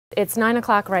It's 9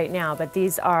 o'clock right now, but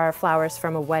these are flowers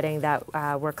from a wedding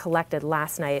that were collected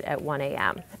last night at 1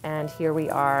 a.m. And here we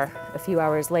are a few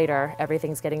hours later.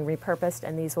 Everything's getting repurposed,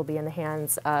 and these will be in the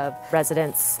hands of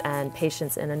residents and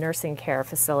patients in a nursing care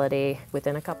facility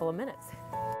within a couple of minutes.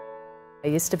 I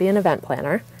used to be an event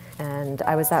planner, and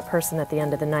I was that person at the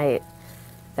end of the night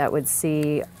that would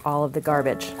see all of the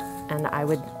garbage. And I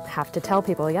would have to tell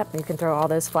people, yep, you can throw all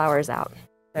those flowers out.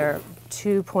 There are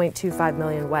 2.25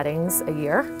 million weddings a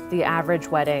year. The average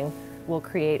wedding will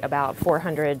create about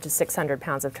 400 to 600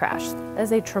 pounds of trash. That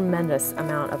is a tremendous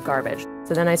amount of garbage.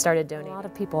 So then I started donating. A lot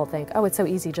of people think, oh, it's so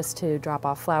easy just to drop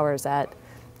off flowers at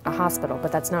a hospital,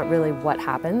 but that's not really what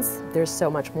happens. There's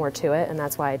so much more to it, and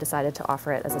that's why I decided to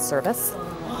offer it as a service.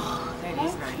 Oh, that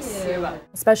is nice.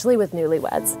 Especially with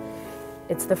newlyweds.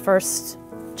 It's the first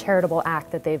charitable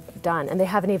act that they've done, and they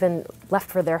haven't even left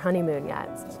for their honeymoon yet.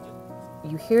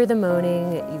 You hear the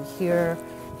moaning, you hear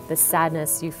the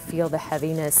sadness, you feel the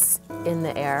heaviness in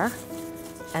the air,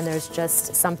 and there's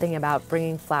just something about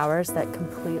bringing flowers that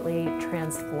completely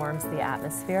transforms the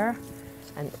atmosphere,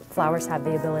 and flowers have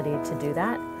the ability to do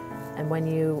that. And when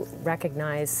you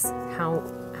recognize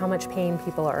how much pain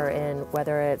people are in,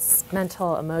 whether it's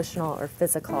mental, emotional, or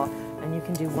physical, and you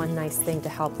can do one nice thing to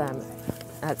help them,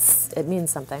 it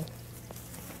means something.